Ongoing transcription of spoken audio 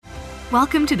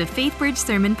Welcome to the FaithBridge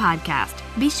Sermon Podcast.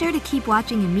 Be sure to keep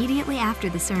watching immediately after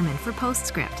the sermon for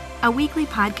Postscript, a weekly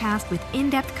podcast with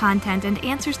in-depth content and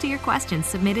answers to your questions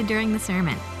submitted during the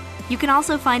sermon. You can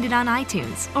also find it on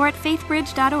iTunes or at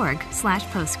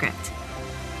faithbridge.org/postscript.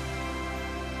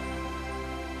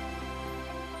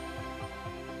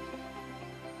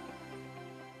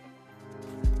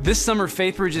 This summer,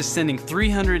 FaithBridge is sending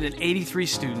 383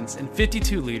 students and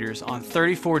 52 leaders on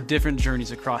 34 different journeys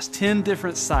across 10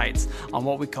 different sites on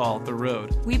what we call The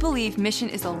Road. We believe mission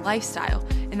is a lifestyle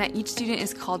and that each student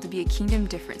is called to be a kingdom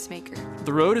difference maker.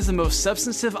 The Road is the most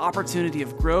substantive opportunity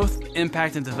of growth,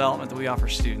 impact, and development that we offer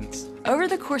students. Over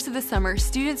the course of the summer,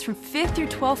 students from 5th through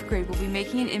 12th grade will be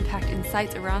making an impact in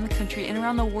sites around the country and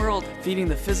around the world, feeding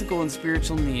the physical and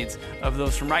spiritual needs of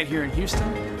those from right here in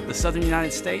Houston, the Southern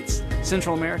United States,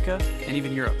 Central America, and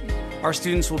even Europe. Our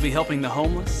students will be helping the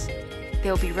homeless.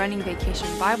 They'll be running vacation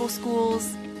Bible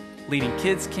schools, leading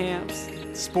kids camps,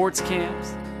 sports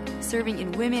camps, serving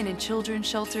in women and children's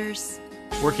shelters,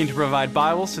 working to provide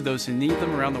Bibles to those who need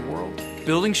them around the world,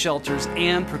 building shelters,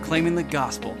 and proclaiming the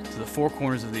gospel to the four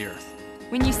corners of the earth.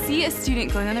 When you see a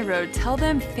student going on the road, tell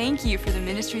them thank you for the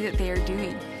ministry that they are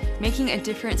doing, making a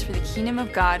difference for the kingdom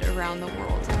of God around the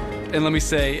world. And let me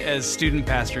say, as student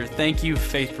pastor, thank you,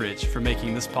 FaithBridge, for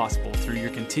making this possible through your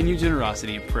continued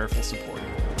generosity and prayerful support.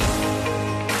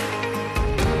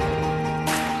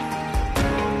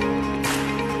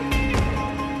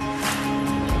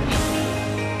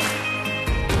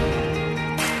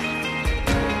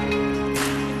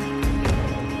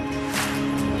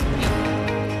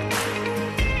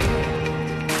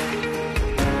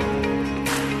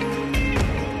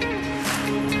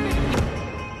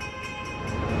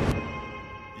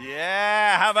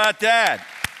 How about that?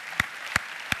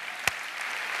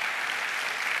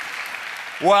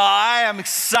 Well, I am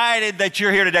excited that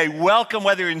you're here today. Welcome,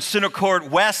 whether you're in Center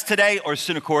Court West today or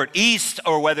Center Court East,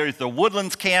 or whether it's the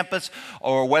Woodlands campus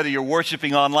or whether you're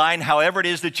worshiping online. However it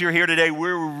is that you're here today,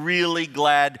 we're really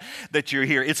glad that you're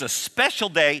here. It's a special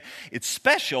day. It's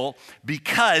special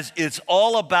because it's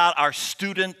all about our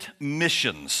student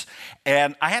missions.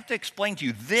 And I have to explain to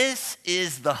you, this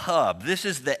is the hub. This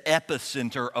is the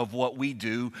epicenter of what we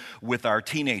do with our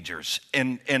teenagers.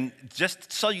 And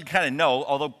just so you kind of know,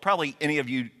 although probably any of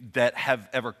you that have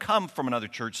ever come from another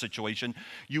church situation,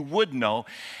 you would know,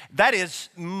 that is,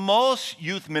 most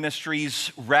youth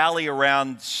ministries rally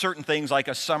around certain things like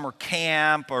a summer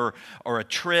camp or a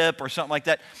trip or something like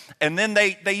that. And then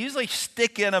they usually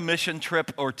stick in a mission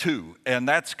trip or two. And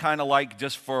that's kind of like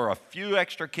just for a few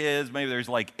extra kids. Maybe there's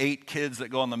like 8 kids that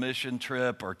go on the mission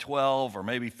trip, or 12, or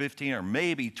maybe 15, or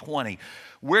maybe 20.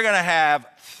 We're going to have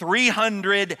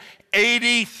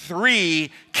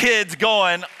 383 kids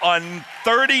going on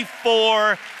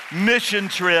 34 mission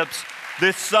trips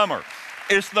this summer.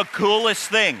 It's the coolest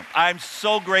thing. I'm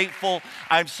so grateful.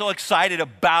 I'm so excited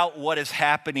about what is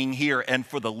happening here and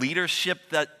for the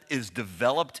leadership that is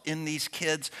developed in these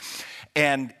kids.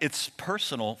 And it's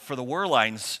personal for the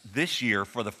Werleins this year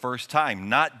for the first time.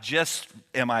 Not just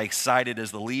am I excited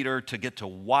as the leader to get to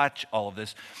watch all of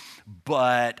this,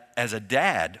 but as a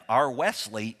dad, our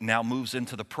Wesley now moves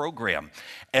into the program.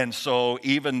 And so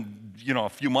even, a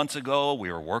few months ago, we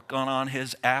were working on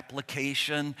his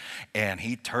application, and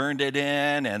he turned it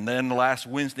in. And then last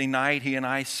Wednesday night, he and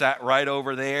I sat right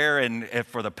over there and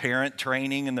for the parent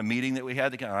training and the meeting that we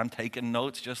had. I'm taking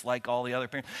notes just like all the other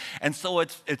parents. And so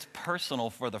it's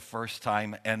personal for the first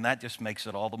time, and that just makes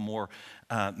it all the more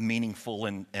meaningful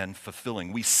and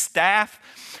fulfilling. We staff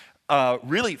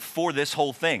really for this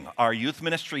whole thing. Our youth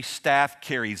ministry staff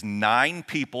carries 9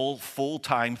 people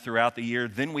full-time throughout the year.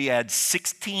 Then we add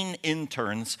 16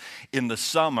 interns in the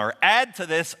summer. Add to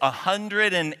this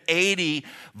 180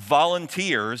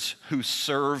 volunteers who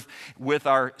serve with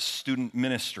our student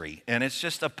ministry. And it's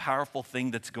just a powerful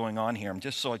thing that's going on here. I'm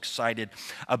just so excited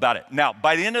about it. Now,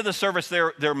 by the end of the service,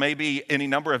 there may be any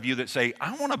number of you that say,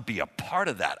 I want to be a part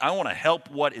of that. I want to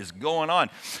help what is going on.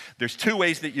 There's 2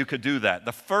 ways that you could do that.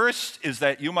 The first is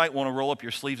that you might want to roll up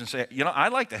your sleeves and say,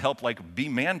 I'd like to help be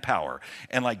manpower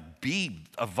and be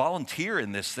a volunteer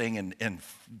in this thing and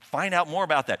find out more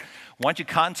about that. Why don't you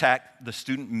contact the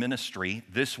student ministry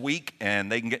this week,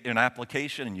 and they can get an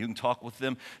application and you can talk with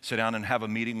them, sit down and have a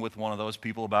meeting with one of those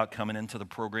people about coming into the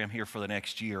program here for the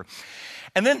next year.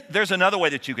 And then there's another way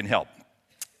that you can help.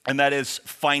 And that is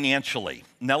financially.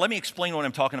 Now, let me explain what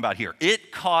I'm talking about here.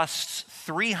 It costs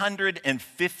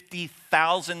 $350,000,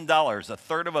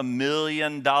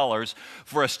 $250,000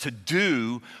 for us to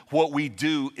do what we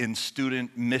do in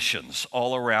student missions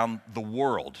all around the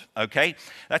world, okay?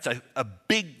 That's a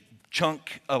big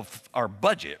chunk of our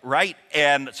budget, right?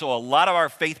 And so a lot of our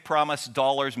Faith Promise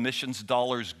dollars, missions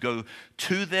dollars go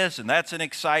to this, and that's an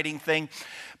exciting thing.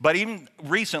 But even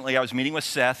recently, I was meeting with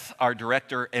Seth, our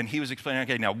director, and he was explaining,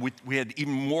 okay, now we had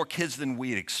even more kids than we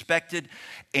had expected,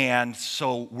 and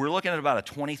so we're looking at about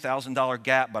a $20,000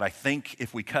 gap, but I think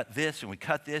if we cut this, and we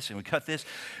cut this, and we cut this,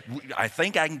 I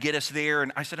think I can get us there.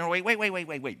 And I said, no, wait.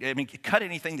 I mean, cut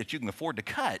anything that you can afford to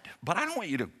cut, but I don't want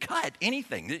you to cut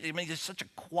anything. I mean, it's such a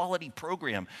quality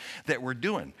program that we're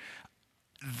doing.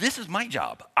 This is my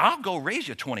job. I'll go raise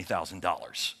you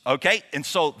 $20,000, okay? And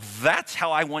so that's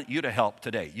how I want you to help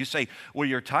today. You say, well,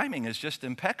 your timing is just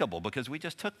impeccable because we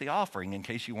just took the offering, in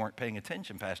case you weren't paying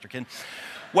attention, Pastor Ken.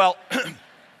 Well,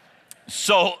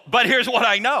 but here's what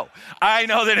I know. I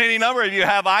know that any number of you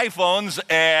have iPhones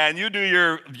and you do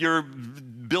your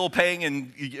bill paying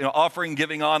and offering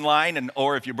giving online,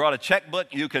 or if you brought a checkbook,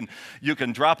 you can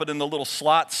drop it in the little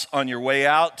slots on your way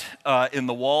out in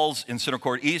the walls in Center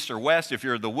Court East or West. If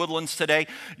you're at the Woodlands today,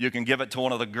 you can give it to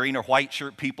one of the green or white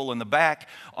shirt people in the back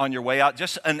on your way out.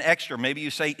 Just an extra. Maybe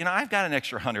you say, I've got an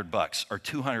extra $100 or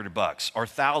 $200 or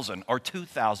 $1,000 or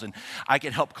 $2,000. I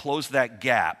can help close that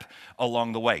gap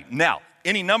along the way. Now,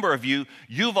 any number of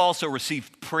you've also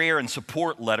received prayer and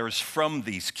support letters from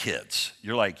these kids.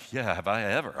 You're like, yeah, have I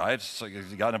ever? I've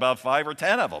gotten about 5 or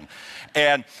 10 of them.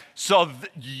 And so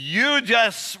you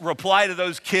just reply to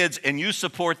those kids and you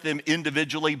support them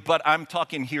individually, but I'm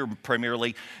talking here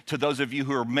primarily to those of you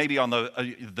who are maybe on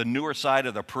the newer side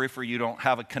of the periphery. You don't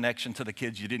have a connection to the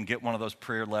kids. You didn't get one of those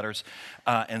prayer letters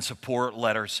and support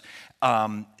letters.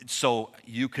 So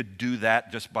you could do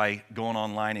that just by going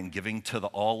online and giving to the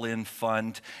All-In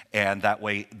Fund, and that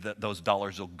way those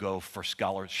dollars will go for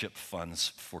scholarship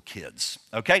funds for kids,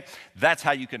 okay? That's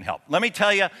how you can help. Let me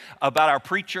tell you about our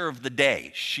preacher of the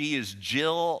day. She is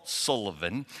Jill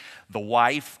Sullivan, the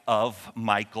wife of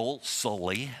Michael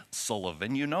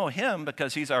Sullivan. You know him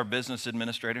because he's our business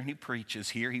administrator, and he preaches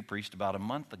here. He preached about a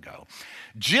month ago.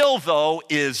 Jill, though,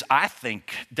 is, I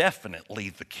think, definitely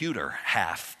the cuter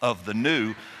half of the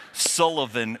new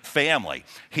Sullivan family.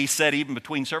 He said even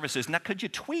between services, now could you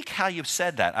tweak how you've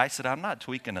said that? I said, I'm not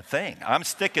tweaking a thing. I'm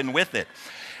sticking with it.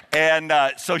 And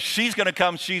so she's going to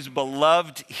come. She's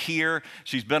beloved here.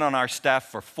 She's been on our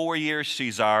staff for 4 years.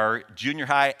 She's our junior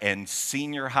high and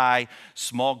senior high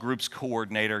small groups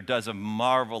coordinator, does a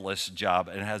marvelous job,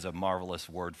 and has a marvelous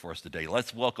word for us today.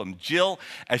 Let's welcome Jill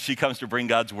as she comes to bring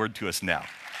God's word to us now.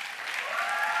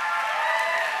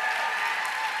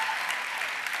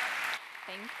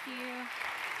 Thank you.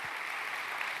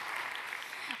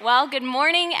 Well, good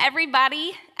morning,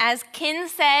 everybody. As Ken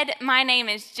said, my name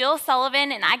is Jill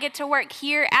Sullivan, and I get to work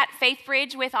here at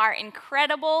FaithBridge with our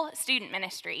incredible student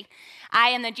ministry. I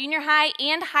am the junior high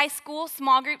and high school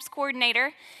small groups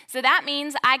coordinator, so that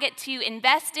means I get to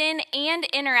invest in and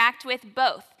interact with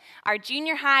both our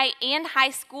junior high and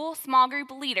high school small group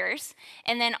leaders,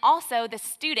 and then also the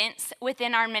students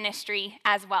within our ministry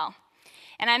as well.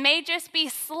 And I may just be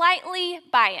slightly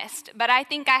biased, but I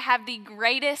think I have the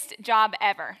greatest job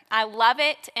ever. I love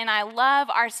it, and I love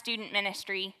our student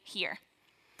ministry here.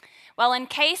 Well, in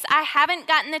case I haven't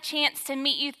gotten the chance to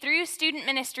meet you through student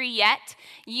ministry yet,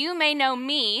 you may know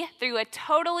me through a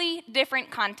totally different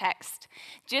context.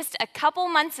 Just a couple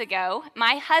months ago,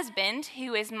 my husband,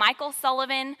 who is Michael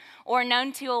Sullivan, or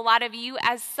known to a lot of you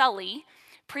as Sully,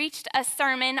 preached a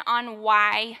sermon on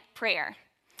why prayer.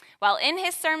 Well, in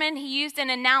his sermon, he used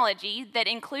an analogy that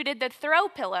included the throw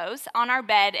pillows on our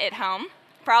bed at home.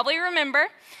 Probably remember.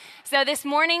 So this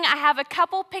morning, I have a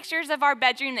couple pictures of our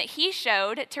bedroom that he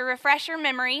showed to refresh your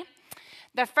memory.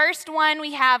 The first one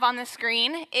we have on the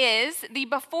screen is the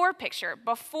before picture,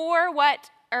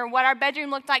 what our bedroom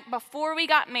looked like before we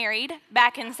got married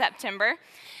back in September.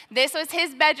 This was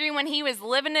his bedroom when he was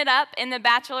living it up in the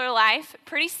bachelor life.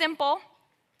 Pretty simple.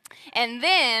 And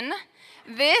then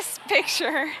this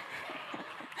picture...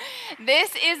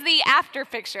 This is the after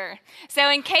picture.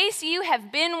 So in case you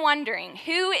have been wondering,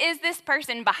 who is this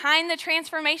person behind the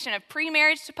transformation of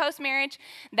pre-marriage to post-marriage?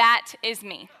 That is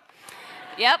me.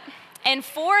 Yep. And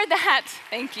for that,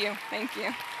 thank you.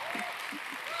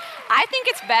 I think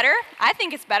it's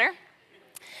better.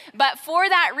 But for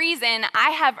that reason, I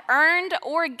have earned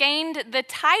or gained the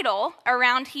title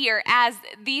around here as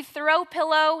the throw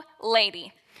pillow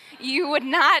lady. You would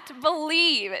not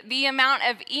believe the amount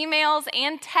of emails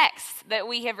and texts that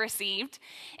we have received,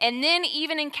 and then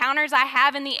even encounters I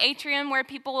have in the atrium where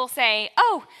people will say,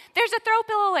 oh, there's a throw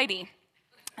pillow lady.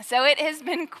 So it has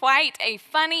been quite a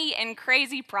funny and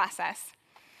crazy process.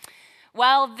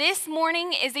 Well, this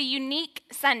morning is a unique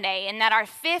Sunday in that our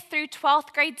 5th through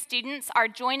 12th grade students are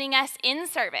joining us in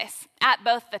service at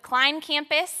both the Klein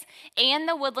campus and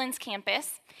the Woodlands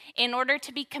campus in order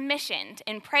to be commissioned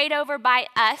and prayed over by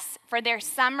us for their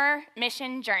summer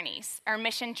mission journeys or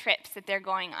mission trips that they're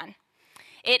going on.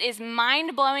 It is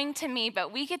mind-blowing to me,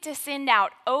 but we get to send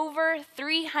out over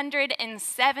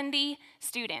 370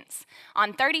 students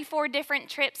on 34 different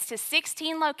trips to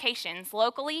 16 locations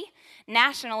locally,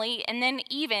 nationally, and then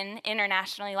even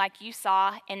internationally like you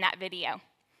saw in that video.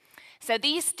 So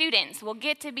these students will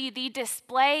get to be the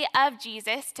display of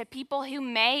Jesus to people who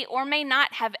may or may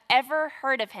not have ever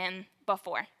heard of him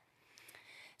before.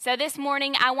 So this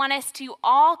morning, I want us to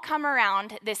all come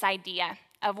around this idea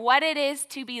of what it is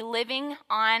to be living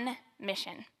on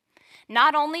mission.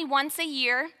 Not only once a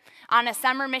year on a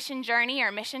summer mission journey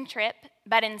or mission trip,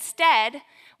 but instead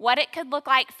what it could look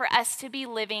like for us to be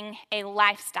living a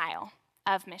lifestyle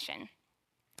of mission.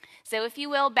 So if you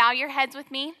will, bow your heads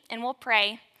with me and we'll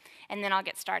pray, and then I'll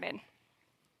get started.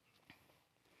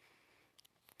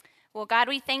 Well, God,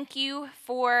 we thank you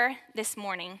for this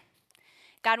morning.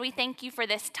 God, we thank you for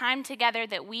this time together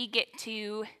that we get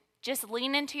to just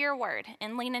lean into your word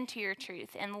and lean into your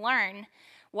truth and learn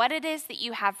what it is that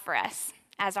you have for us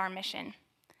as our mission.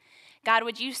 God,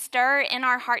 would you stir in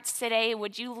our hearts today?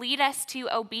 Would you lead us to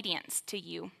obedience to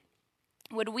you?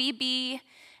 Would we be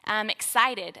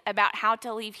excited about how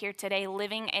to leave here today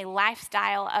living a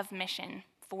lifestyle of mission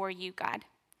for you, God?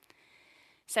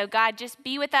 So God, just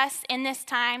be with us in this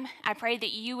time. I pray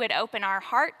that you would open our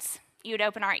hearts, you would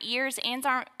open our ears and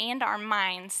our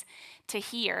minds to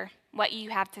hear what you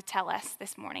have to tell us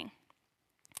this morning.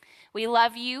 We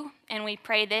love you, and we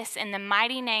pray this in the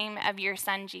mighty name of your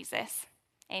Son, Jesus.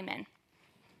 Amen.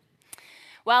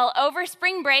 Well, over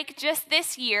spring break just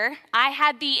this year, I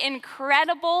had the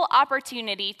incredible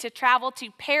opportunity to travel to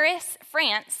Paris,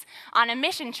 France, on a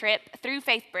mission trip through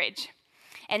FaithBridge.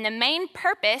 And the main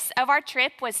purpose of our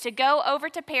trip was to go over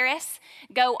to Paris,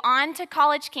 go on to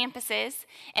college campuses,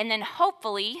 and then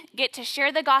hopefully get to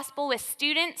share the gospel with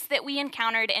students that we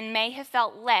encountered and may have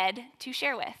felt led to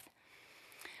share with.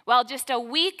 Well, just a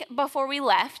week before we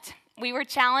left, we were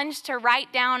challenged to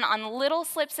write down on little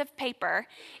slips of paper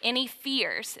any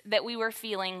fears that we were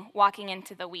feeling walking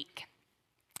into the week.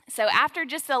 So after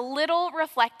just a little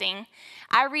reflecting,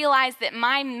 I realized that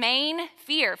my main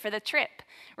fear for the trip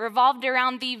revolved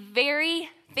around the very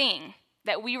thing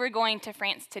that we were going to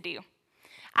France to do.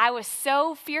 I was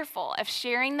so fearful of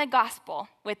sharing the gospel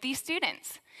with these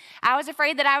students. I was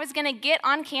afraid that I was going to get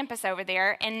on campus over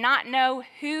there and not know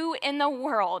who in the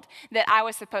world that I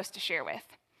was supposed to share with.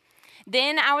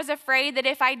 Then I was afraid that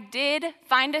if I did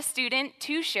find a student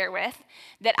to share with,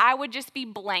 that I would just be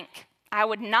blank. I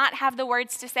would not have the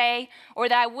words to say, or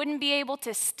that I wouldn't be able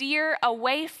to steer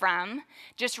away from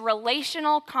just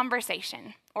relational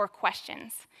conversation or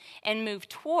questions and move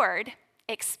toward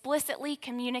explicitly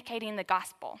communicating the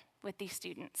gospel with these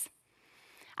students.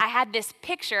 I had this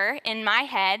picture in my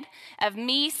head of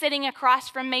me sitting across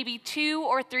from maybe 2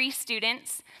 or 3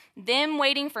 students, them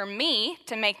waiting for me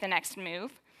to make the next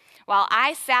move, while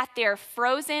I sat there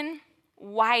frozen,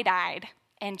 wide-eyed,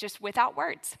 and just without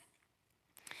words.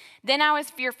 Then I was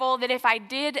fearful that if I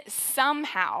did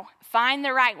somehow find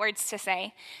the right words to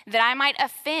say, that I might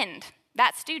offend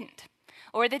that student,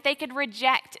 or that they could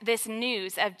reject this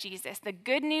news of Jesus, the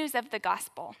good news of the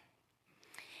gospel.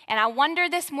 And I wonder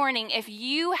this morning if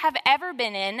you have ever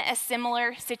been in a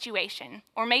similar situation,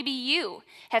 or maybe you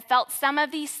have felt some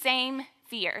of these same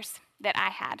fears that I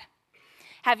had.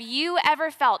 Have you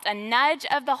ever felt a nudge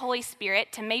of the Holy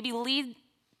Spirit to maybe lead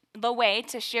the way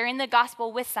to sharing the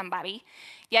gospel with somebody,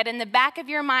 yet in the back of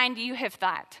your mind you have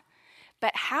thought,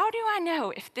 but how do I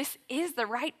know if this is the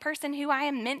right person who I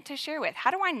am meant to share with?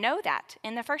 How do I know that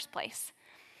in the first place?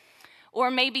 Or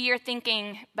maybe you're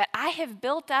thinking, but I have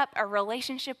built up a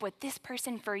relationship with this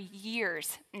person for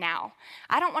years now.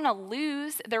 I don't want to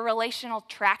lose the relational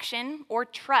traction or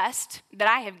trust that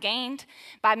I have gained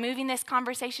by moving this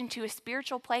conversation to a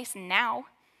spiritual place now.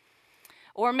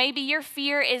 Or maybe your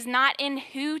fear is not in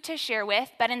who to share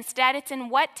with, but instead it's in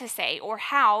what to say or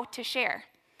how to share.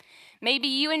 Maybe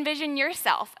you envision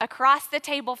yourself across the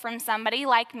table from somebody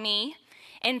like me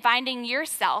and finding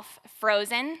yourself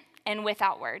frozen and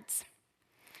without words.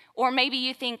 Or maybe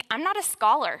you think, I'm not a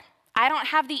scholar. I don't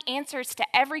have the answers to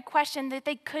every question that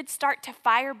they could start to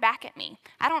fire back at me.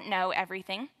 I don't know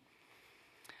everything.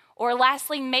 Or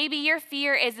lastly, maybe your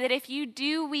fear is that if you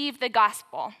do weave the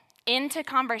gospel into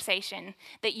conversation,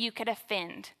 that you could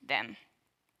offend them.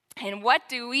 And what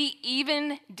do we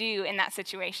even do in that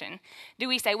situation? Do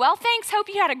we say, well, thanks, hope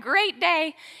you had a great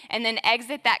day, and then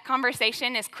exit that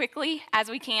conversation as quickly as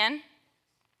we can?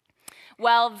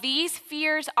 Well, these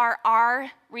fears are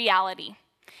our reality.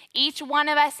 Each one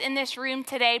of us in this room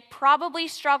today probably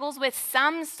struggles with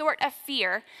some sort of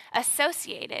fear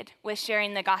associated with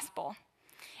sharing the gospel.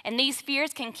 And these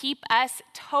fears can keep us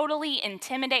totally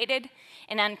intimidated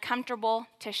and uncomfortable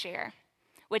to share,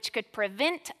 which could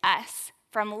prevent us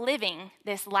from living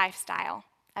this lifestyle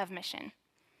of mission.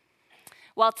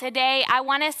 Well, today I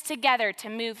want us together to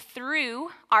move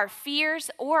through our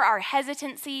fears or our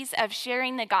hesitancies of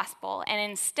sharing the gospel and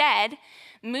instead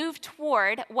move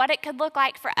toward what it could look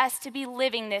like for us to be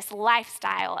living this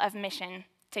lifestyle of mission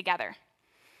together.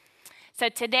 So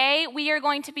today we are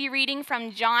going to be reading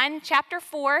from John chapter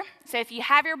 4. So if you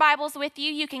have your Bibles with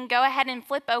you, you can go ahead and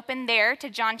flip open there to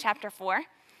John chapter 4.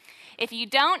 If you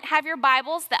don't have your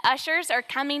Bibles, the ushers are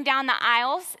coming down the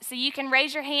aisles, so you can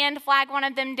raise your hand, flag one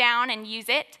of them down, and use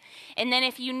it. And then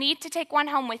if you need to take one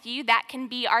home with you, that can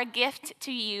be our gift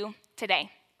to you today.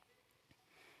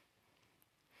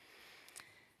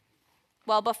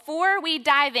 Well, before we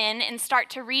dive in and start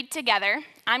to read together,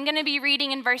 I'm going to be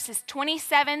reading in verses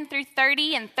 27 through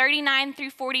 30 and 39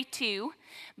 through 42.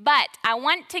 But I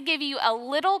want to give you a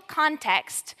little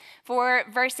context for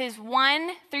verses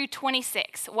 1 through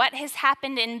 26, what has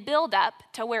happened in build-up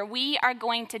to where we are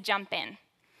going to jump in.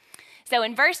 So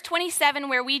in verse 27,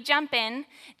 where we jump in,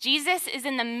 Jesus is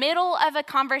in the middle of a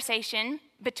conversation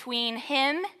between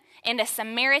him and a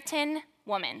Samaritan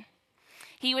woman.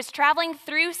 He was traveling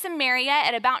through Samaria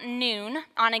at about noon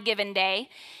on a given day,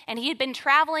 and he had been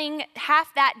traveling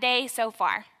half that day so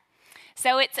far.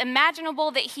 So it's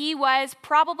imaginable that he was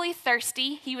probably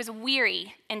thirsty, he was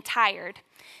weary and tired.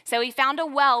 So he found a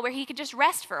well where he could just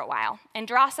rest for a while and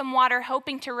draw some water,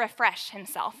 hoping to refresh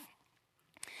himself.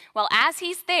 Well, as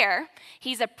he's there,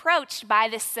 he's approached by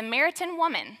this Samaritan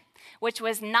woman, which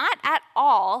was not at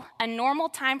all a normal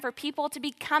time for people to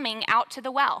be coming out to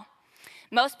the well.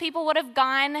 Most people would have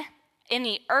gone in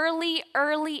the early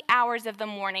hours of the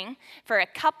morning for a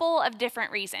couple of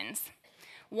different reasons.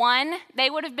 One, they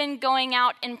would have been going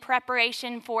out in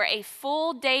preparation for a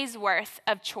full day's worth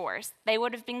of chores. They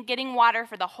would have been getting water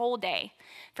for the whole day,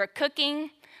 for cooking,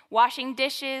 washing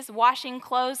dishes, washing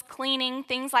clothes, cleaning,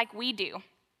 things like we do.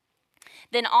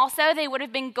 Then also, they would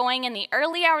have been going in the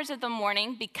early hours of the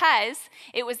morning because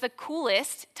it was the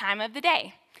coolest time of the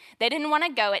day. They didn't want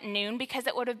to go at noon because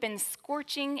it would have been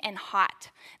scorching and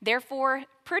hot, therefore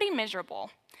pretty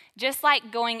miserable. Just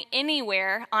like going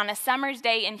anywhere on a summer's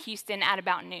day in Houston at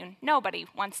about noon. Nobody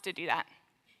wants to do that.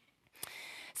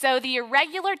 So the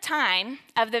irregular time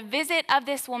of the visit of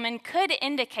this woman could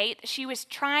indicate she was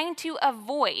trying to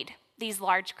avoid these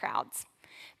large crowds,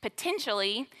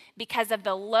 potentially because of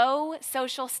the low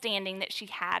social standing that she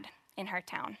had in her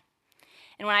town.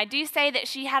 And when I do say that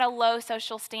she had a low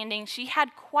social standing, she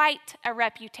had quite a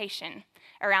reputation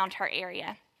around her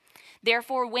area.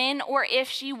 Therefore, when or if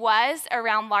she was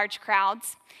around large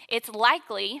crowds, it's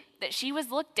likely that she was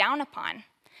looked down upon.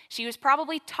 She was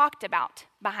probably talked about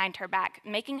behind her back,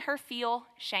 making her feel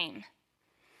shame.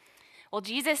 Well,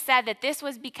 Jesus said that this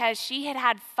was because she had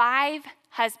had 5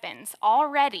 husbands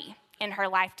already in her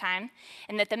lifetime,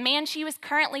 and that the man she was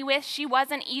currently with, she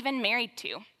wasn't even married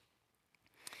to.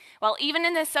 Well, even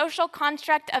in the social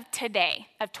construct of today,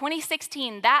 of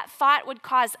 2016, that thought would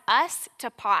cause us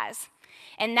to pause.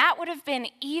 And that would have been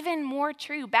even more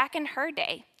true back in her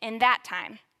day, in that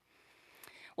time.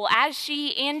 Well, as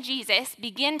she and Jesus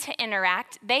begin to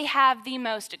interact, they have the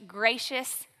most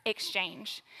gracious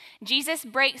exchange. Jesus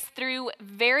breaks through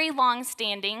very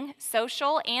long-standing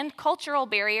social and cultural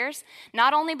barriers,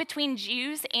 not only between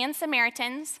Jews and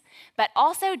Samaritans, but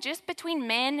also just between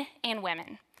men and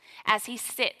women. As he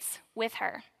sits with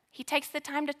her, he takes the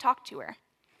time to talk to her.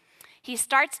 He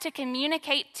starts to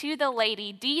communicate to the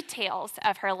lady details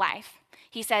of her life.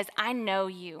 He says, I know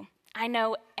you. I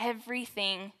know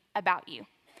everything about you.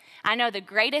 I know the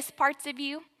greatest parts of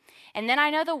you, and then I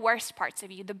know the worst parts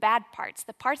of you, the bad parts,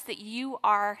 the parts that you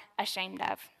are ashamed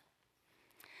of.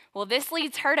 Well, this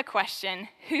leads her to question,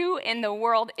 who in the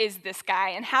world is this guy,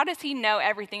 and how does he know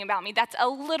everything about me? That's a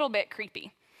little bit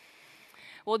creepy.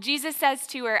 Well, Jesus says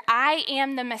to her, I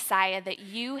am the Messiah that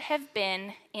you have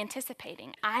been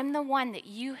anticipating. I'm the one that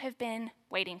you have been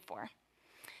waiting for.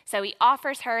 So he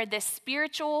offers her this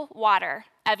spiritual water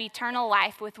of eternal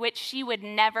life with which she would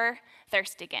never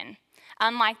thirst again,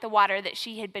 unlike the water that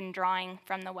she had been drawing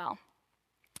from the well.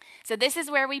 So this is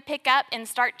where we pick up and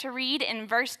start to read in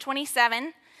verse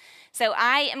 27. So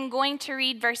I am going to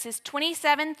read verses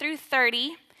 27 through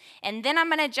 30. And then I'm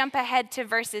going to jump ahead to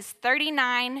verses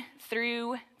 39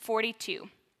 through 42.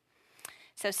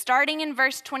 So starting in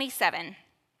verse 27.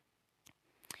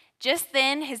 Just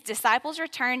then his disciples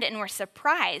returned and were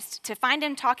surprised to find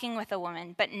him talking with a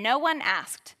woman, but no one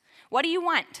asked, "What do you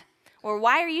want?" or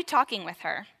 "Why are you talking with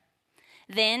her?"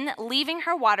 Then, leaving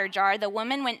her water jar, the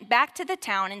woman went back to the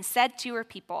town and said to her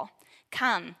people,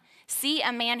 "Come, see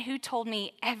a man who told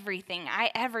me everything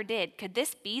I ever did. Could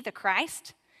this be the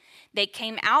Christ?" They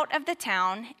came out of the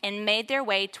town and made their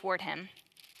way toward him.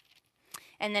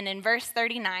 And then in verse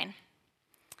 39,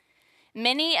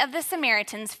 many of the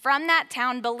Samaritans from that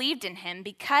town believed in him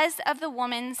because of the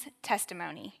woman's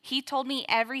testimony. "He told me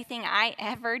everything I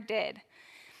ever did."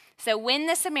 So when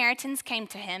the Samaritans came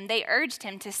to him, they urged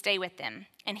him to stay with them,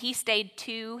 and he stayed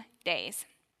 2 days.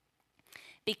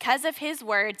 Because of his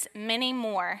words, many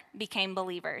more became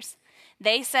believers.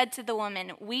 They said to the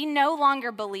woman, "We no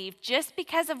longer believe just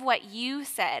because of what you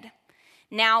said.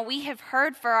 Now we have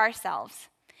heard for ourselves,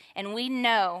 and we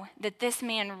know that this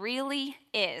man really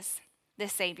is the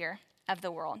Savior of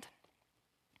the world."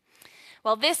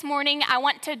 Well, this morning, I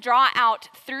want to draw out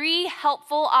 3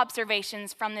 helpful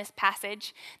observations from this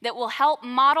passage that will help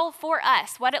model for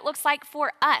us what it looks like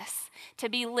for us to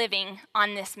be living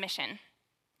on this mission.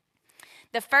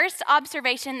 The first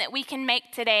observation that we can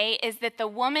make today is that the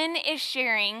woman is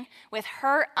sharing with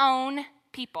her own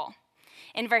people.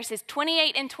 In verses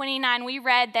 28 and 29, we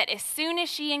read that as soon as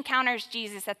she encounters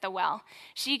Jesus at the well,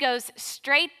 she goes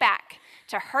straight back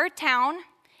to her town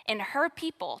and her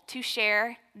people to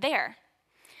share there.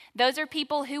 Those are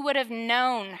people who would have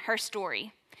known her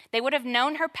story. They would have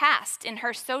known her past and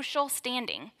her social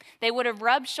standing. They would have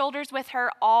rubbed shoulders with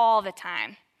her all the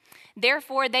time.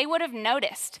 Therefore, they would have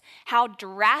noticed how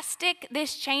drastic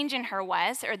this change in her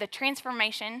was, or the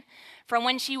transformation, from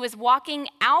when she was walking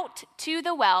out to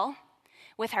the well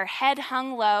with her head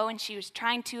hung low and she was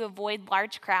trying to avoid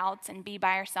large crowds and be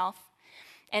by herself.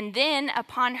 And then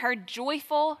upon her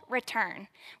joyful return,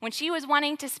 when she was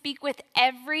wanting to speak with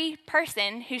every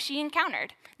person who she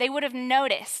encountered, they would have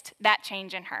noticed that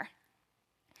change in her.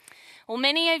 Well,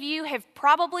 many of you have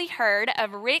probably heard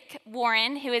of Rick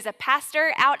Warren, who is a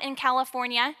pastor out in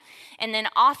California and then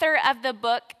author of the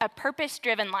book, A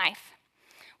Purpose-Driven Life.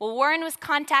 Well, Warren was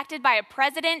contacted by a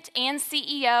president and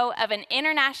CEO of an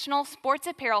international sports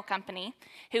apparel company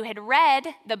who had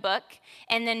read the book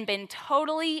and then been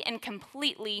totally and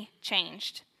completely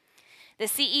changed. The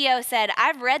CEO said,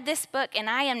 "I've read this book and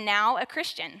I am now a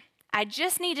Christian. I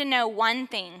just need to know one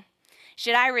thing.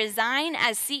 Should I resign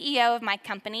as CEO of my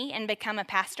company and become a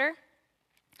pastor?"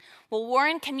 Well,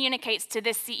 Warren communicates to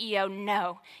this CEO,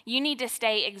 "No, you need to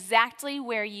stay exactly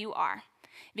where you are,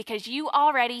 because you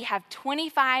already have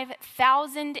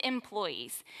 25,000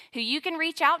 employees who you can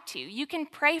reach out to. You can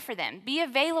pray for them, be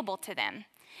available to them,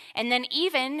 and then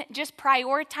even just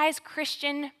prioritize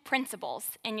Christian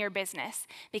principles in your business,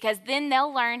 because then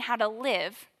they'll learn how to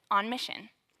live on mission."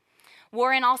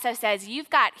 Warren also says, "You've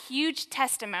got huge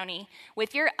testimony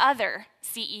with your other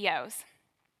CEOs."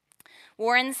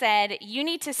 Warren said, "You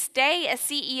need to stay a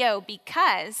CEO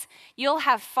because you'll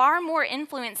have far more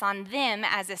influence on them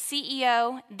as a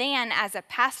CEO than as a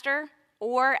pastor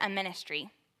or a ministry."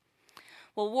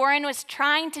 Well, Warren was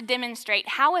trying to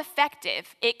demonstrate how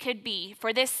effective it could be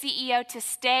for this CEO to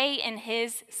stay in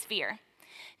his sphere,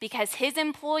 because his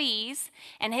employees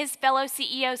and his fellow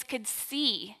CEOs could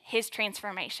see his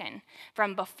transformation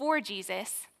from before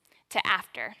Jesus to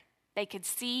after. They could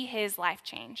see his life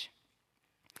change.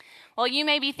 Well, you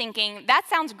may be thinking, "That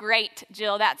sounds great,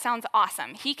 Jill. That sounds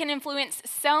awesome. He can influence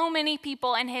so many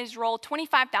people in his role,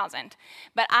 25,000,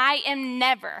 but I am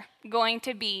never going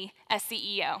to be a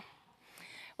CEO."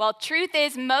 Well, truth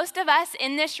is, most of us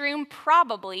in this room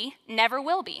probably never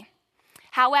will be.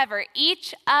 However,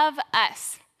 each of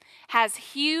us has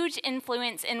huge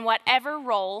influence in whatever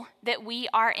role that we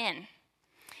are in.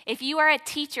 If you are a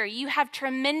teacher, you have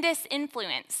tremendous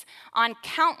influence on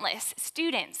countless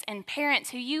students and parents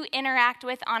who you interact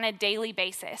with on a daily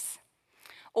basis.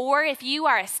 Or if you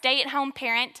are a stay-at-home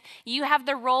parent, you have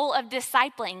the role of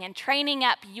discipling and training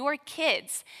up your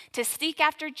kids to seek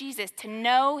after Jesus, to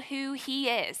know who he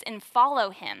is and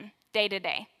follow him day to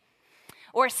day.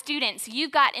 Or students,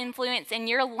 you've got influence in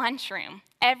your lunchroom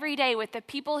every day with the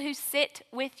people who sit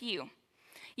with you.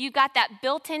 You've got that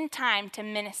built-in time to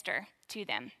minister to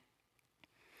them.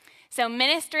 So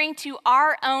ministering to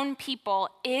our own people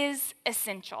is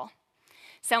essential.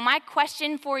 So my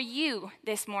question for you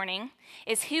this morning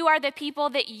is, who are the people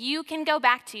that you can go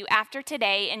back to after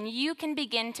today and you can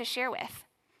begin to share with?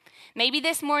 Maybe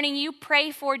this morning you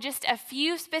pray for just a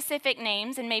few specific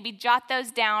names and maybe jot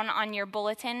those down on your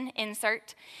bulletin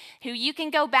insert, who you can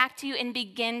go back to and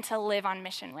begin to live on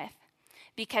mission with,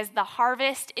 because the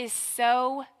harvest is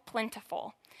so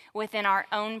plentiful within our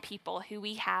own people who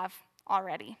we have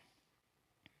already.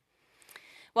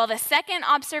 Well, the second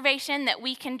observation that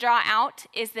we can draw out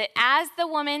is that as the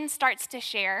woman starts to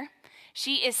share,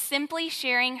 she is simply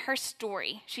sharing her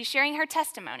story. She's sharing her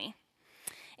testimony.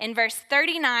 In verse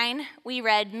 39, we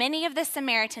read, "Many of the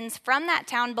Samaritans from that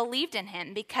town believed in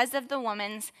him because of the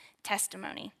woman's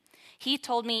testimony. He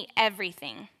told me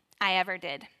everything I ever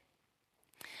did."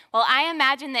 Well, I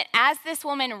imagine that as this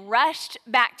woman rushed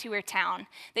back to her town,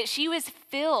 that she was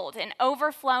filled and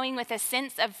overflowing with a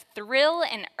sense of thrill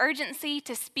and urgency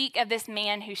to speak of this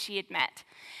man who she had met.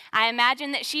 I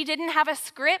imagine that she didn't have a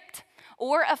script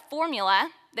or a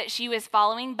formula that she was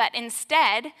following, but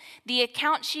instead, the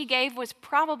account she gave was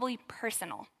probably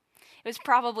personal. It was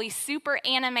probably super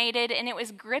animated, and it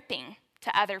was gripping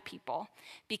to other people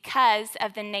because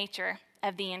of the nature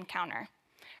of the encounter.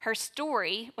 Her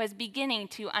story was beginning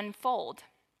to unfold.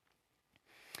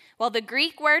 Well, the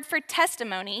Greek word for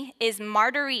testimony is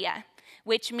martyria,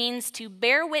 which means to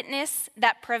bear witness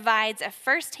that provides a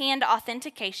firsthand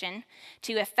authentication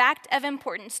to a fact of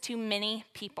importance to many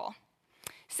people.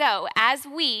 So, as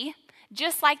we,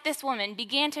 just like this woman,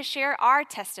 began to share our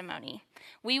testimony,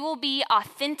 we will be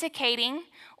authenticating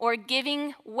or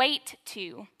giving weight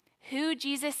to who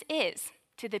Jesus is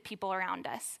to the people around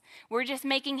us. We're just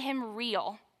making him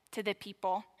real to the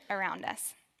people around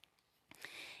us.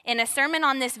 In a sermon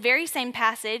on this very same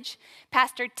passage,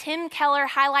 Pastor Tim Keller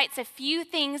highlights a few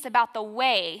things about the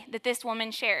way that this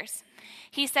woman shares.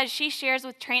 He says she shares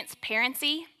with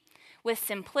transparency, with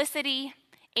simplicity,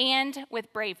 and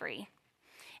with bravery.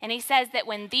 And he says that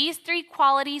when these three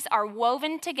qualities are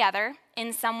woven together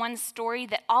in someone's story,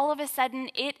 that all of a sudden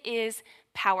it is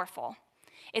powerful.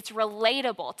 It's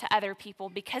relatable to other people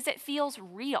because it feels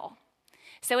real.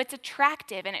 So it's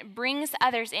attractive and it brings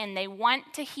others in. They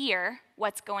want to hear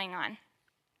what's going on.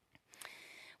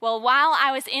 Well, while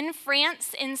I was in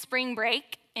France in spring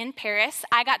break in Paris,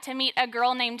 I got to meet a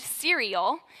girl named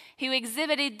Cyril who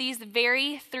exhibited these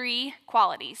very three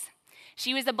qualities.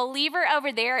 She was a believer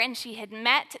over there, and she had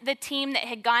met the team that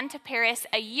had gone to Paris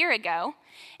a year ago.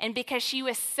 And because she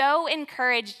was so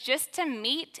encouraged just to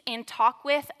meet and talk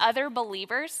with other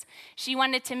believers, she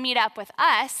wanted to meet up with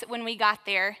us when we got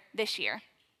there this year.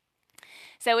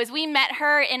 So as we met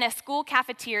her in a school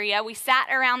cafeteria, we sat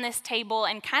around this table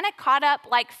and kind of caught up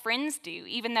like friends do,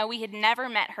 even though we had never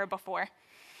met her before.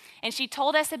 And she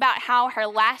told us about how her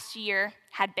last year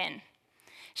had been.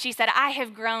 She said, "I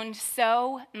have grown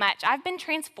so much. I've been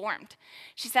transformed."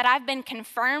 She said, "I've been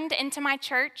confirmed into my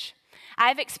church.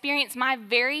 I've experienced my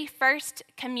very first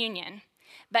communion.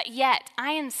 But yet,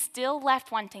 I am still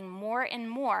left wanting more and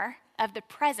more of the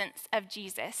presence of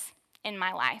Jesus in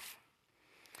my life."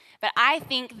 But I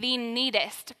think the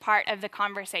neatest part of the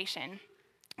conversation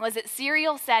was that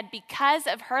Cyril said because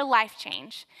of her life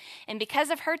change and because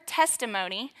of her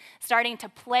testimony starting to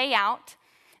play out,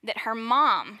 that her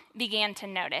mom began to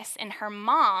notice, and her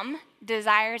mom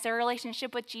desires a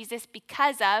relationship with Jesus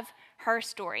because of her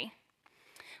story.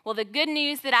 Well, the good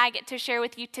news that I get to share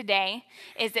with you today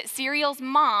is that Cyril's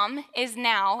mom is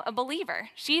now a believer.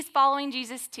 She's following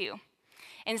Jesus too.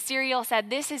 And Cyril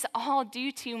said, "This is all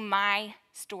due to my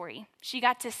story." She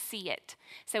got to see it,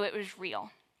 so it was real.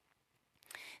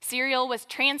 Cyril was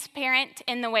transparent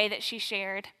in the way that she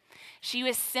shared. She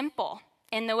was simple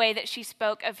in the way that she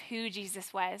spoke of who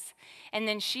Jesus was. And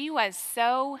then she was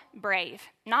so brave,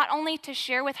 not only to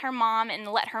share with her mom and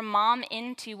let her mom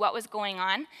into what was going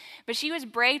on, but she was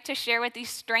brave to share with these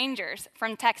strangers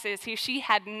from Texas who she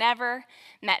had never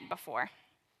met before.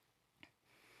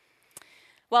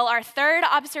 Well, our third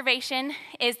observation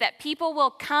is that people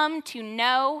will come to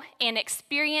know and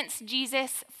experience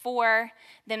Jesus for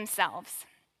themselves.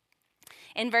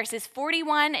 In verses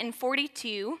 41 and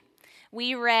 42,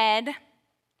 we read,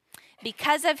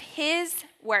 "Because of his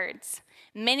words,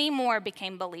 many more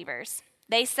became believers.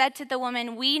 They said to the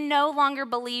woman, 'We no longer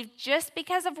believe just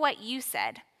because of what you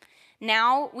said.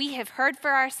 Now we have heard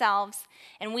for ourselves,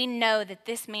 and we know that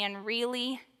this man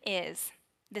really is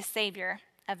the Savior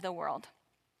of the world.'"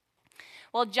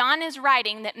 Well, John is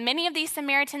writing that many of these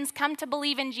Samaritans come to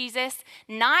believe in Jesus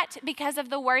not because of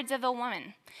the words of the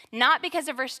woman, not because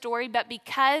of her story, but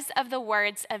because of the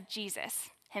words of Jesus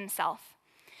himself.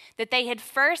 That they had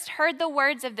first heard the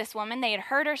words of this woman, they had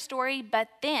heard her story,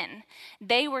 but then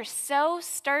they were so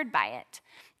stirred by it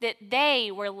that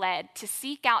they were led to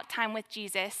seek out time with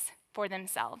Jesus for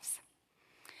themselves.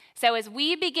 So as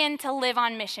we begin to live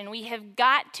on mission, we have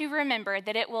got to remember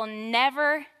that it will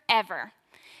never, ever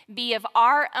be of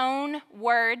our own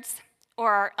words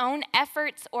or our own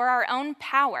efforts or our own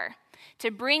power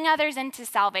to bring others into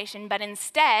salvation, but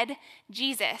instead,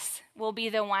 Jesus will be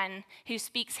the one who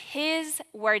speaks his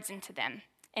words into them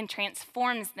and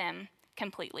transforms them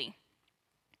completely.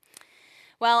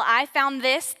 Well, I found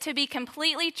this to be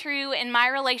completely true in my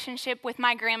relationship with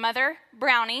my grandmother,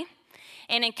 Brownie.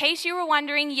 And in case you were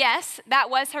wondering, yes, that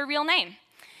was her real name.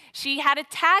 She had a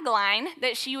tagline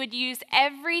that she would use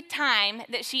every time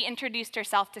that she introduced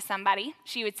herself to somebody.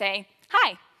 She would say,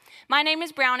 "Hi, my name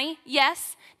is Brownie.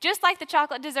 Yes, just like the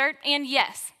chocolate dessert, and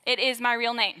yes, it is my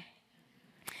real name."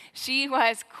 She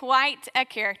was quite a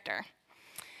character.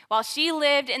 Well, she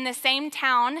lived in the same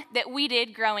town that we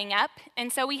did growing up,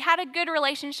 and so we had a good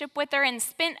relationship with her and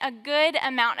spent a good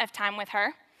amount of time with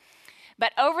her.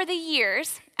 But over the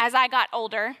years, as I got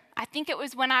older, I think it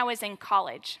was when I was in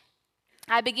college,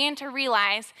 I began to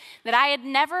realize that I had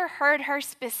never heard her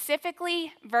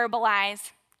specifically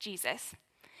verbalize Jesus.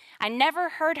 I never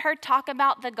heard her talk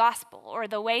about the gospel or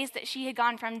the ways that she had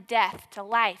gone from death to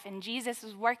life and Jesus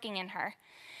was working in her.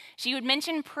 She would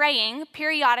mention praying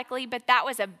periodically, but that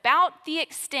was about the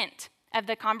extent of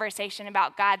the conversation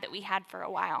about God that we had for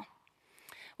a while.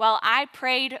 Well, I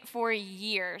prayed for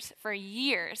years,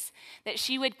 that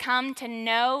she would come to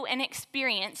know and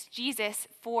experience Jesus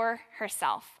for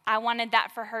herself. I wanted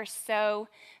that for her so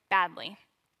badly.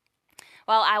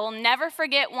 Well, I will never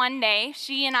forget one day,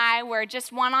 she and I were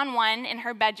just one-on-one in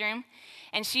her bedroom,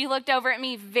 and she looked over at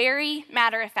me very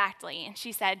matter-of-factly, and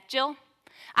she said, "Jill,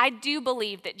 I do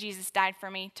believe that Jesus died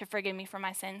for me to forgive me for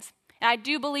my sins, and I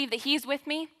do believe that he's with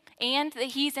me and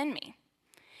that he's in me."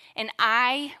 And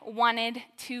I wanted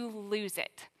to lose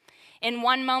it. In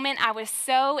one moment, I was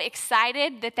so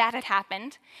excited that that had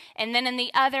happened. And then in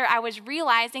the other, I was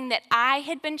realizing that I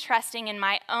had been trusting in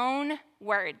my own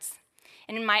words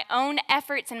and in my own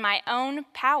efforts and my own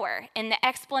power in the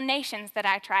explanations that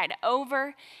I tried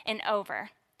over and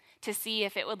over to see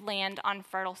if it would land on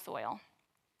fertile soil.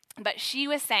 But she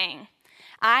was saying,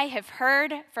 "I have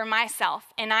heard for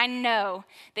myself, and I know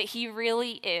that he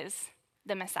really is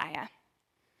the Messiah."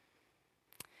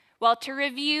 Well, to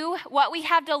review, what we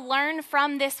have to learn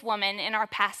from this woman in our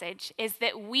passage is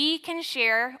that we can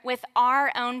share with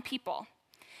our own people.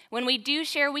 When we do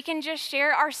share, we can just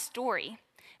share our story.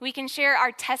 We can share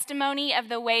our testimony of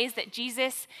the ways that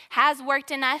Jesus has worked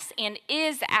in us and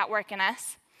is at work in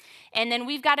us. And then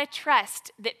we've got to trust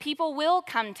that people will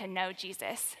come to know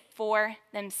Jesus for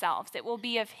themselves. It will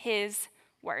be of his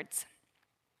words.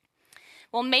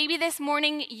 Well, maybe this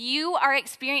morning you are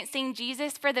experiencing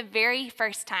Jesus for the very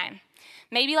first time.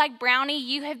 Maybe like Brownie,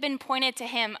 you have been pointed to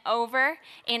him over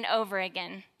and over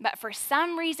again. But for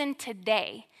some reason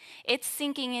today, it's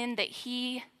sinking in that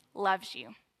he loves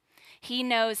you. He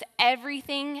knows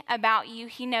everything about you.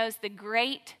 He knows the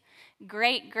great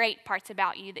parts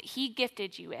about you that he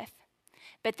gifted you with.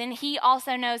 But then he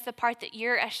also knows the part that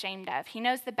you're ashamed of. He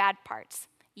knows the bad parts.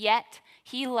 Yet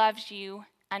he loves you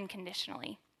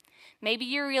unconditionally. Maybe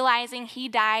you're realizing he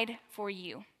died for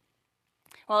you.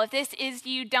 Well, if this is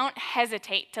you, don't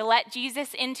hesitate to let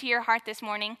Jesus into your heart this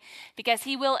morning, because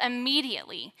he will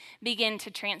immediately begin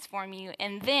to transform you,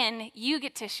 and then you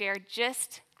get to share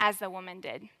just as the woman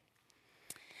did.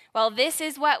 Well, this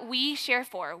is what we share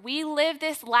for. We live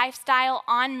this lifestyle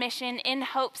on mission in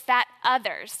hopes that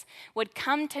others would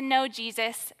come to know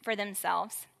Jesus for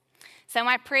themselves. So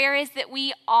my prayer is that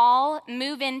we all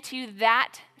move into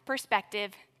that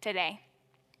perspective today.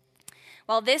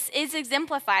 Well, this is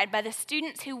exemplified by the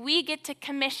students who we get to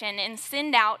commission and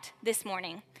send out this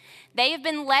morning. They have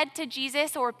been led to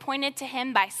Jesus or pointed to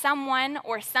him by someone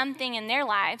or something in their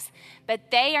lives,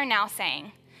 but they are now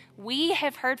saying, "We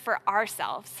have heard for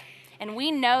ourselves, and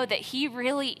we know that he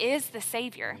really is the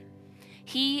Savior.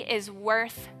 He is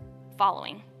worth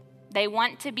following." They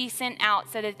want to be sent out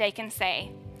so that they can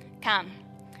say, "Come,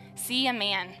 see a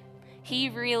man. He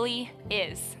really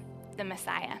is the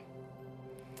Messiah."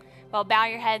 Well, bow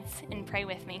your heads and pray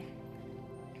with me.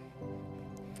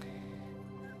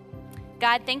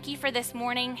 God, thank you for this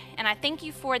morning, and I thank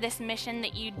you for this mission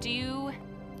that you do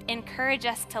encourage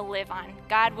us to live on.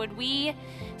 God, would we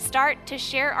start to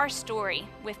share our story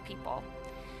with people?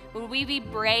 Would we be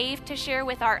brave to share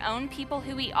with our own people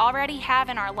who we already have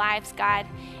in our lives, God?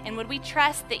 And would we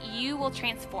trust that you will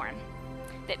transform,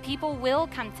 that people will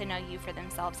come to know you for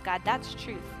themselves, God? That's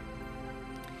truth.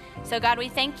 So God, we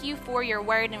thank you for your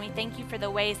word, and we thank you for the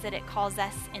ways that it calls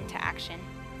us into action.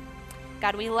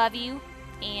 God, we love you,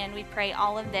 and we pray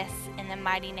all of this in the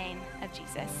mighty name of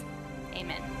Jesus.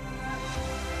 Amen.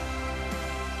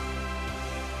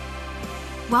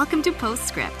 Welcome to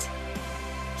Postscript.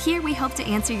 Here we hope to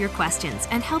answer your questions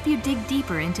and help you dig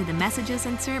deeper into the messages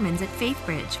and sermons at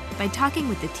FaithBridge by talking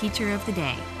with the teacher of the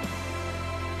day.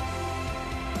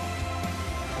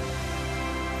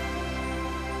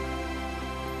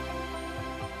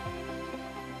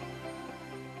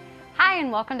 Hi,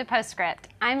 and welcome to Postscript.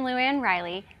 I'm Luann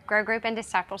Riley, Grow Group and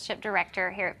Discipleship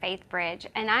Director here at FaithBridge,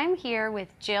 and I'm here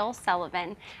with Jill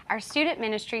Sullivan, our Student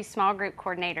Ministry Small Group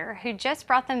Coordinator, who just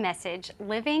brought the message,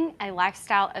 Living a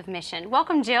Lifestyle of Mission.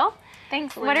 Welcome, Jill.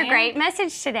 Thanks, Luann. What a great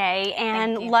message today,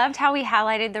 and loved how we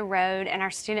highlighted the road and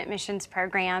our student missions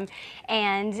program,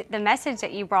 and the message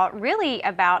that you brought really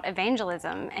about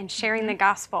evangelism and sharing the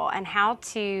gospel and how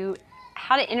to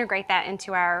integrate that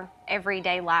into our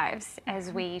everyday lives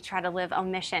as we try to live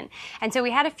on mission. And so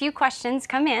we had a few questions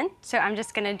come in, so I'm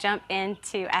just going to jump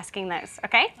into asking those,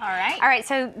 okay? All right. All right,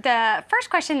 so the first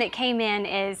question that came in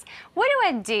is, what do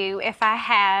I do if I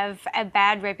have a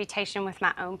bad reputation with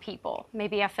my own people?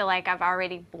 Maybe I feel like I've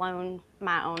already blown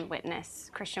my own witness,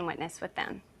 Christian witness with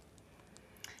them.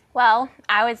 Well,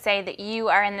 I would say that you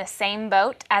are in the same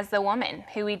boat as the woman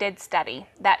who we did study,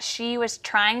 that she was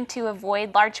trying to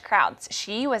avoid large crowds.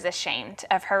 She was ashamed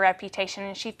of her reputation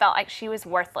and she felt like she was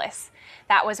worthless.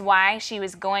 That was why she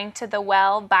was going to the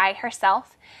well by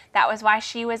herself. That was why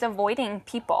she was avoiding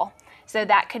people. So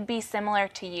that could be similar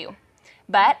to you.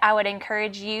 But I would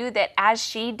encourage you that as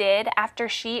she did after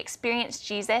she experienced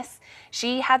Jesus,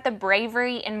 she had the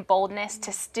bravery and boldness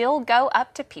to still go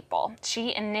up to people.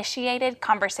 She initiated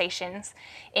conversations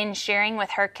in sharing with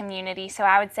her community. So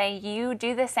I would say you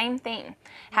do the same thing.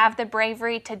 Have the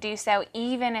bravery to do so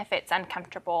even if it's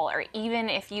uncomfortable or even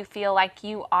if you feel like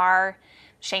you are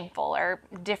shameful or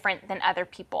different than other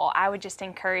people. I would just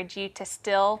encourage you to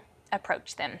still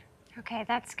approach them. Okay,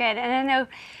 that's good. And I know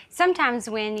sometimes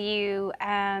when you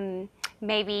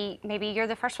maybe you're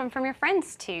the first one from your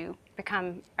friends to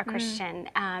become a Christian,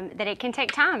 that it can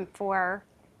take time for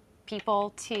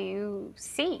people to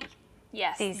see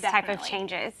these type of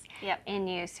changes in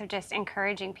you. So just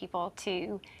encouraging people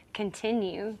to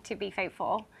continue to be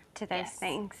faithful to those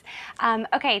things.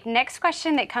 Okay, next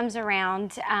question that comes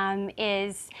around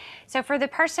is, so for the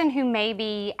person who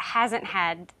maybe hasn't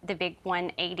had the big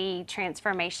 180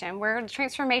 transformation, where the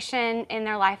transformation in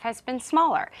their life has been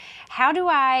smaller, how do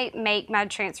I make my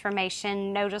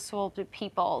transformation noticeable to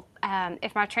people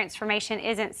if my transformation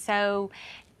isn't so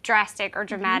drastic or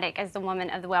dramatic as the woman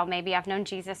of the well? Maybe I've known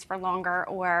Jesus for longer,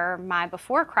 or my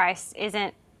before Christ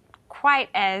isn't quite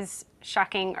as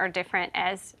shocking or different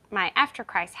as my after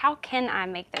Christ. How can I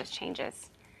make those changes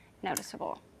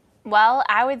noticeable? Well,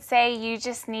 I would say you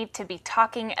just need to be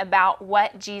talking about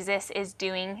what Jesus is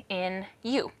doing in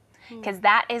you, because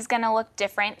that is going to look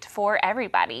different for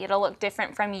everybody. It'll look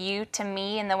different from you to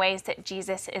me in the ways that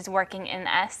Jesus is working in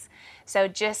us. So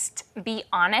just be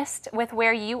honest with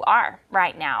where you are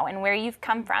right now and where you've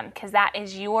come from, because that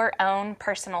is your own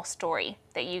personal story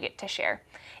that you get to share.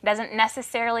 It doesn't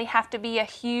necessarily have to be a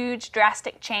huge,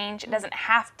 drastic change. It doesn't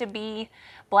have to be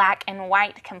black and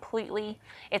white completely.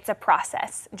 It's a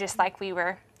process, just like we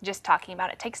were just talking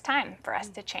about. It takes time for us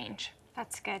to change.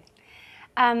 That's good.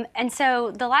 And so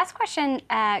the last question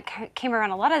came around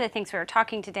a lot of the things we were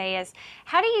talking today is,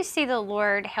 how do you see the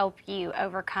Lord help you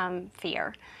overcome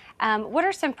fear? What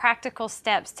are some practical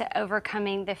steps to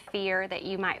overcoming the fear that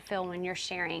you might feel when you're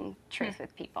sharing truth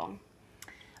with people?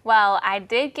 Well, I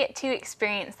did get to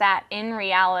experience that in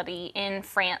reality in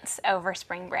France over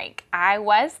spring break. I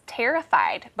was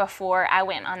terrified before I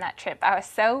went on that trip. I was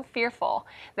so fearful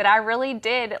that I really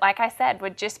did, like I said,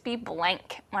 would just be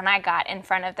blank when I got in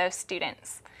front of those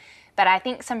students. But I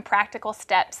think some practical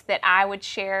steps that I would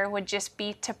share would just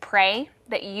be to pray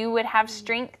that you would have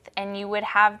strength and you would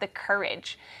have the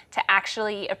courage to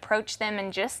actually approach them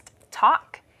and just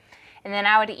talk. And then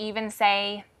I would even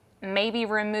say, maybe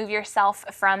remove yourself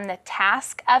from the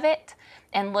task of it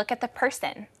and look at the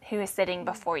person who is sitting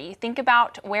before you. Think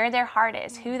about where their heart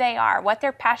is, who they are, what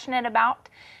they're passionate about,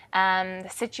 the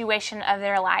situation of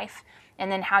their life,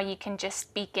 and then how you can just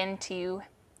speak into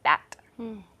that.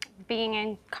 Being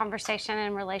in conversation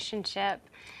and relationship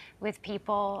with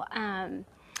people.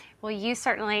 Well, you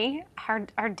certainly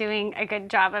are doing a good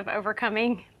job of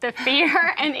overcoming the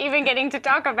fear and even getting to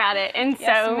talk about it in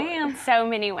so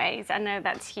many ways. I know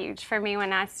that's huge. For me,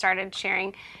 when I started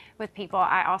sharing with people,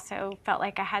 I also felt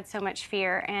like I had so much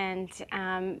fear, and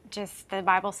just the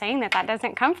Bible saying that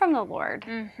doesn't come from the Lord,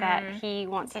 that He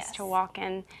wants us to walk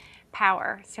in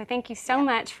power. So thank you so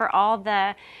much for all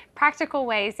the practical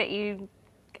ways that you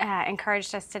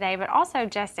encouraged us today, but also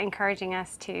just encouraging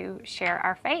us to share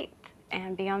our faith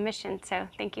and be on mission. So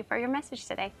thank you for your message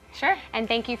today. Sure. And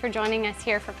thank you for joining us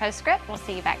here for Postscript. We'll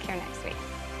see you back here next week.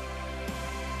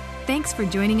 Thanks for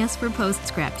joining us for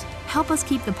Postscript. Help us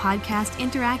keep the podcast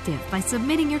interactive by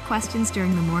submitting your questions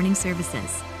during the morning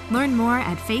services. Learn more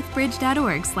at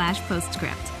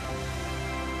faithbridge.org/postscript.